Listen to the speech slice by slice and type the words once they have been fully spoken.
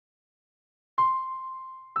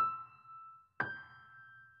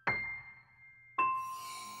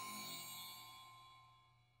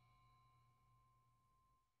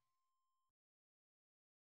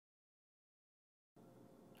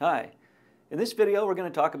Hi. In this video we're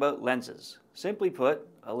going to talk about lenses. Simply put,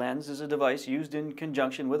 a lens is a device used in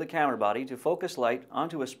conjunction with a camera body to focus light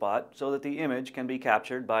onto a spot so that the image can be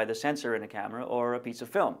captured by the sensor in a camera or a piece of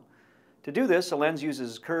film. To do this, a lens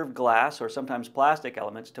uses curved glass or sometimes plastic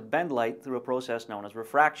elements to bend light through a process known as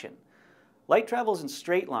refraction. Light travels in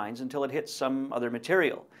straight lines until it hits some other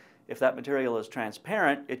material. If that material is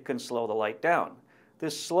transparent, it can slow the light down.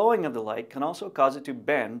 This slowing of the light can also cause it to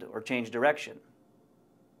bend or change direction.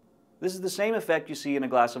 This is the same effect you see in a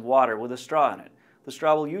glass of water with a straw in it. The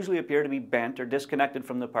straw will usually appear to be bent or disconnected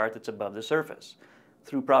from the part that's above the surface.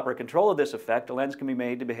 Through proper control of this effect, a lens can be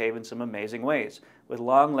made to behave in some amazing ways. With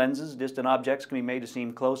long lenses, distant objects can be made to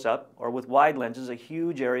seem close up, or with wide lenses, a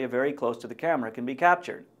huge area very close to the camera can be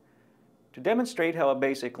captured. To demonstrate how a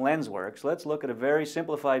basic lens works, let's look at a very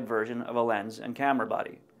simplified version of a lens and camera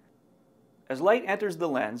body. As light enters the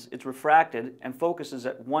lens, it's refracted and focuses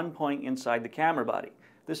at one point inside the camera body.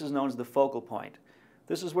 This is known as the focal point.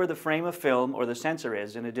 This is where the frame of film or the sensor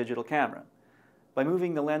is in a digital camera. By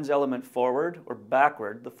moving the lens element forward or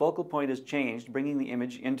backward, the focal point is changed, bringing the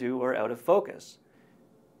image into or out of focus.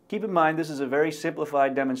 Keep in mind this is a very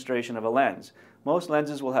simplified demonstration of a lens. Most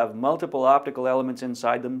lenses will have multiple optical elements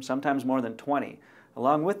inside them, sometimes more than 20.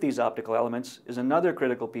 Along with these optical elements is another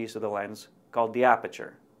critical piece of the lens called the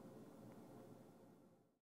aperture.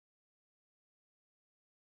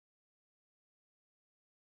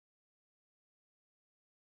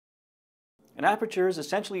 An aperture is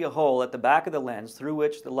essentially a hole at the back of the lens through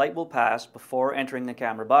which the light will pass before entering the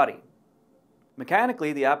camera body.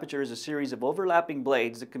 Mechanically, the aperture is a series of overlapping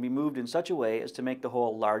blades that can be moved in such a way as to make the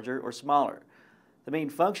hole larger or smaller. The main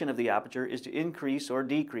function of the aperture is to increase or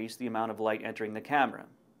decrease the amount of light entering the camera.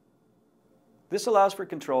 This allows for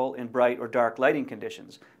control in bright or dark lighting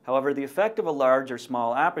conditions. However, the effect of a large or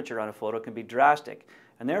small aperture on a photo can be drastic,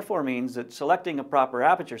 and therefore means that selecting a proper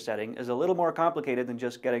aperture setting is a little more complicated than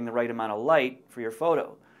just getting the right amount of light for your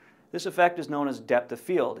photo. This effect is known as depth of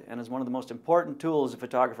field and is one of the most important tools a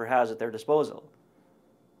photographer has at their disposal.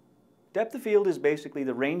 Depth of field is basically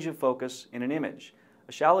the range of focus in an image.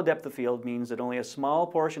 A shallow depth of field means that only a small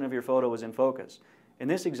portion of your photo is in focus. In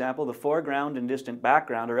this example, the foreground and distant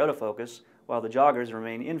background are out of focus, while the joggers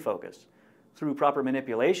remain in focus. Through proper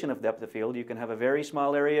manipulation of depth of field, you can have a very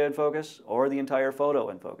small area in focus or the entire photo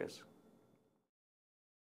in focus.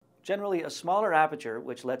 Generally, a smaller aperture,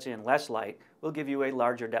 which lets in less light, will give you a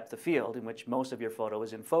larger depth of field in which most of your photo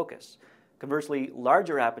is in focus. Conversely,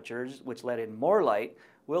 larger apertures, which let in more light,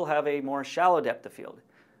 will have a more shallow depth of field.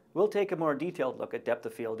 We'll take a more detailed look at depth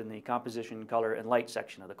of field in the composition, color, and light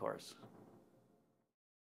section of the course.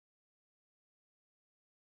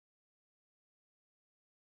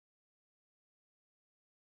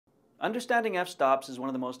 Understanding f-stops is one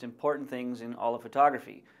of the most important things in all of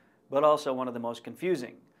photography, but also one of the most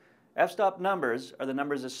confusing. F-stop numbers are the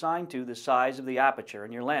numbers assigned to the size of the aperture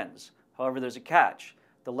in your lens. However, there's a catch.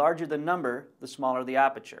 The larger the number, the smaller the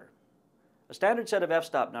aperture. A standard set of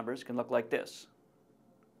f-stop numbers can look like this.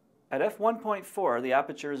 At f1.4, the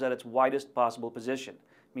aperture is at its widest possible position,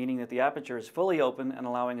 meaning that the aperture is fully open and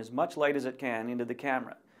allowing as much light as it can into the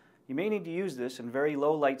camera. You may need to use this in very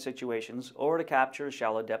low light situations or to capture a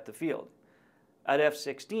shallow depth of field. At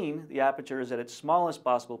f16, the aperture is at its smallest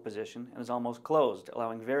possible position and is almost closed,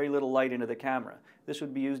 allowing very little light into the camera. This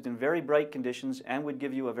would be used in very bright conditions and would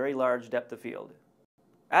give you a very large depth of field.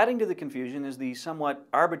 Adding to the confusion is the somewhat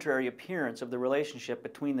arbitrary appearance of the relationship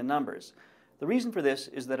between the numbers. The reason for this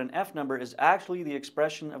is that an f number is actually the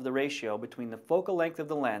expression of the ratio between the focal length of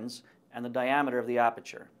the lens and the diameter of the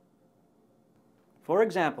aperture. For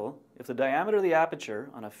example, if the diameter of the aperture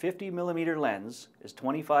on a 50mm lens is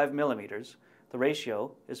 25 millimeters, the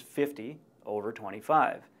ratio is 50 over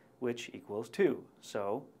 25, which equals 2,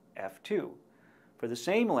 so f2. For the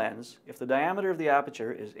same lens, if the diameter of the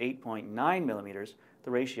aperture is 8.9 millimeters,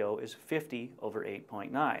 the ratio is 50 over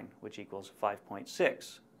 8.9, which equals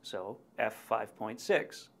 5.6, so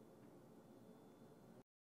f5.6.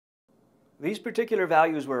 These particular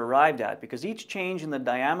values were arrived at because each change in the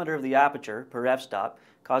diameter of the aperture per f-stop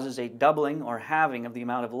causes a doubling or halving of the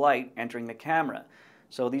amount of light entering the camera.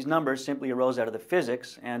 So these numbers simply arose out of the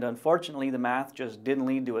physics, and unfortunately the math just didn't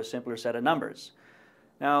lead to a simpler set of numbers.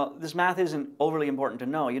 Now, this math isn't overly important to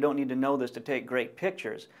know. You don't need to know this to take great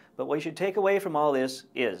pictures, but what you should take away from all this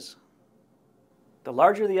is the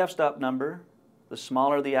larger the f-stop number, the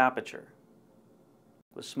smaller the aperture.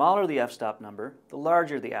 The smaller the f-stop number, the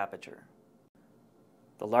larger the aperture.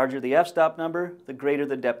 The larger the f-stop number, the greater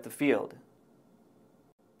the depth of field.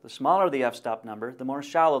 The smaller the f-stop number, the more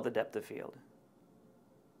shallow the depth of field.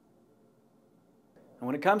 And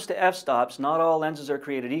when it comes to f-stops, not all lenses are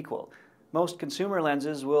created equal. Most consumer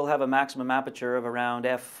lenses will have a maximum aperture of around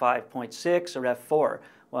f5.6 or f4,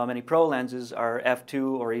 while many pro lenses are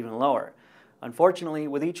f2 or even lower. Unfortunately,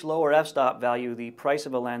 with each lower f-stop value, the price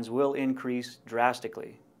of a lens will increase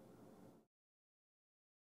drastically.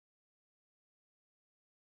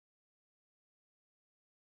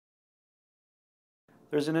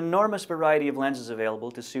 There's an enormous variety of lenses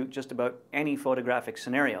available to suit just about any photographic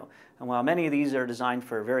scenario, and while many of these are designed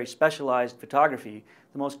for very specialized photography,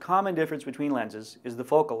 the most common difference between lenses is the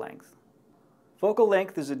focal length. Focal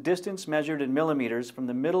length is a distance measured in millimeters from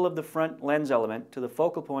the middle of the front lens element to the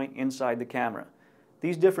focal point inside the camera.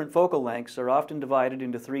 These different focal lengths are often divided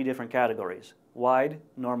into three different categories: wide,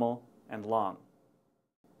 normal, and long.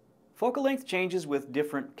 Focal length changes with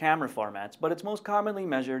different camera formats, but it's most commonly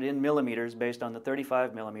measured in millimeters based on the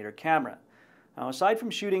 35mm camera. Now, aside from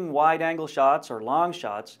shooting wide-angle shots or long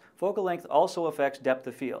shots, focal length also affects depth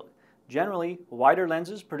of field. Generally, wider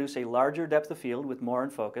lenses produce a larger depth of field with more in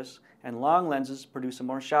focus, and long lenses produce a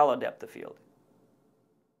more shallow depth of field.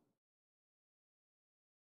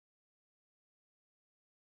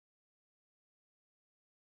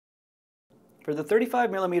 For the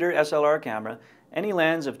 35mm SLR camera, any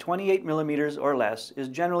lens of 28mm or less is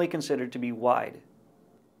generally considered to be wide.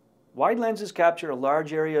 Wide lenses capture a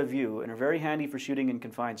large area of view and are very handy for shooting in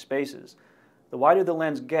confined spaces. The wider the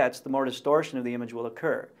lens gets, the more distortion of the image will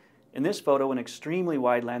occur. In this photo, an extremely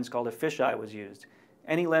wide lens called a fisheye was used.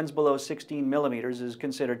 Any lens below 16mm is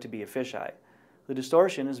considered to be a fisheye. The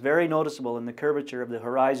distortion is very noticeable in the curvature of the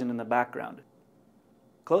horizon in the background.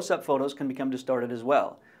 Close-up photos can become distorted as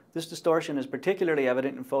well. This distortion is particularly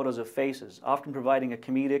evident in photos of faces, often providing a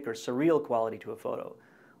comedic or surreal quality to a photo.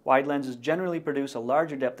 Wide lenses generally produce a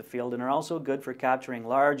larger depth of field and are also good for capturing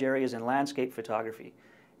large areas in landscape photography.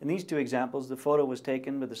 In these two examples, the photo was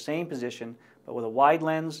taken with the same position, but with a wide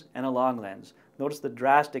lens and a long lens. Notice the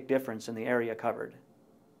drastic difference in the area covered.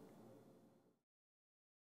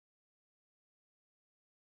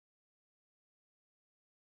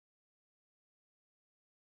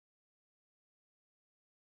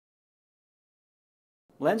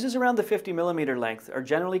 Lenses around the 50mm length are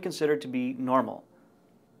generally considered to be normal.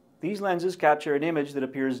 These lenses capture an image that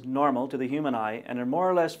appears normal to the human eye and are more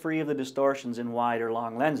or less free of the distortions in wide or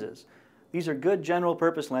long lenses. These are good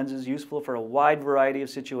general-purpose lenses useful for a wide variety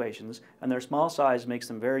of situations, and their small size makes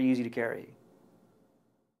them very easy to carry.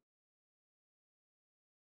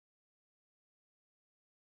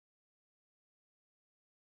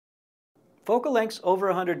 Focal lengths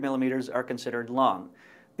over 100mm are considered long.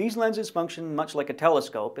 These lenses function much like a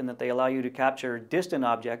telescope in that they allow you to capture distant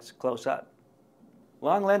objects close up.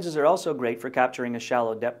 Long lenses are also great for capturing a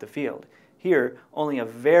shallow depth of field. Here, only a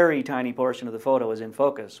very tiny portion of the photo is in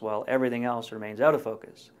focus, while everything else remains out of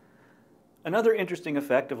focus. Another interesting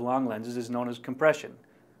effect of long lenses is known as compression.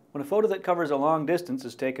 When a photo that covers a long distance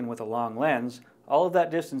is taken with a long lens, all of that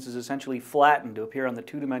distance is essentially flattened to appear on the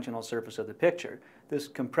two-dimensional surface of the picture. This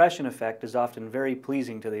compression effect is often very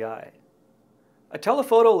pleasing to the eye. A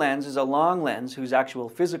telephoto lens is a long lens whose actual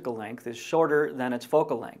physical length is shorter than its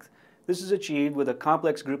focal length. This is achieved with a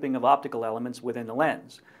complex grouping of optical elements within the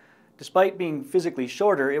lens. Despite being physically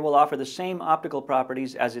shorter, it will offer the same optical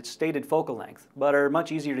properties as its stated focal length, but are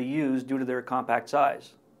much easier to use due to their compact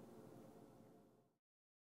size.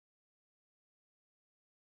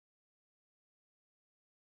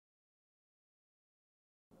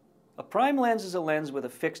 A prime lens is a lens with a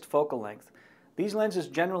fixed focal length. These lenses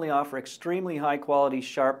generally offer extremely high-quality,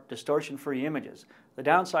 sharp, distortion-free images. The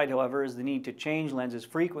downside, however, is the need to change lenses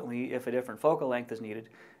frequently if a different focal length is needed,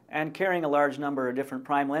 and carrying a large number of different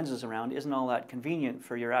prime lenses around isn't all that convenient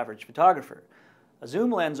for your average photographer. A zoom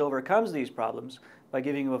lens overcomes these problems by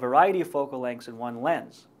giving you a variety of focal lengths in one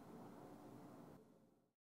lens.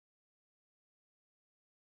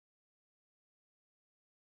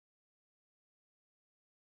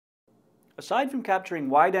 Aside from capturing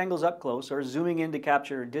wide angles up close or zooming in to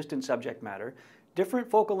capture distant subject matter, different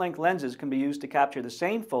focal length lenses can be used to capture the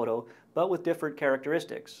same photo, but with different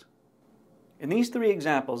characteristics. In these three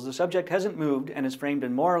examples, the subject hasn't moved and is framed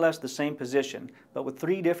in more or less the same position, but with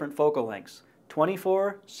three different focal lengths: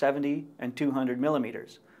 24, 70, and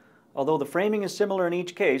 200mm. Although the framing is similar in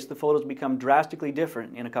each case, the photos become drastically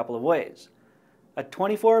different in a couple of ways. At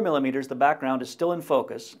 24mm, the background is still in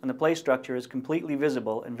focus, and the play structure is completely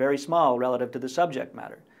visible and very small relative to the subject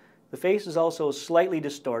matter. The face is also slightly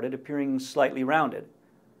distorted, appearing slightly rounded.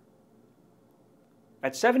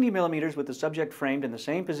 At 70mm, with the subject framed in the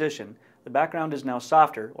same position, the background is now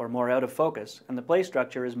softer, or more out of focus, and the play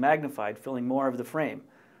structure is magnified, filling more of the frame.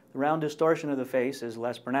 The round distortion of the face is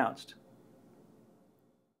less pronounced.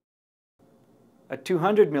 At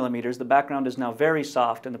 200 millimeters, the background is now very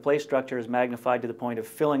soft and the play structure is magnified to the point of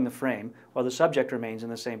filling the frame while the subject remains in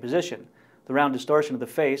the same position. The round distortion of the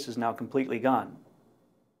face is now completely gone.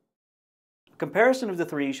 A comparison of the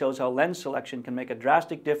three shows how lens selection can make a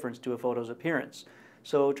drastic difference to a photo's appearance.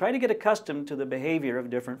 So try to get accustomed to the behavior of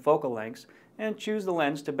different focal lengths and choose the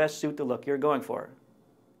lens to best suit the look you're going for.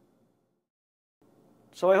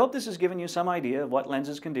 So I hope this has given you some idea of what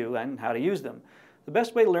lenses can do and how to use them. The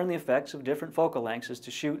best way to learn the effects of different focal lengths is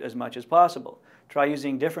to shoot as much as possible. Try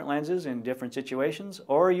using different lenses in different situations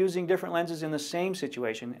or using different lenses in the same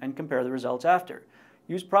situation and compare the results after.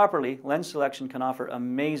 Used properly, lens selection can offer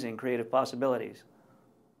amazing creative possibilities.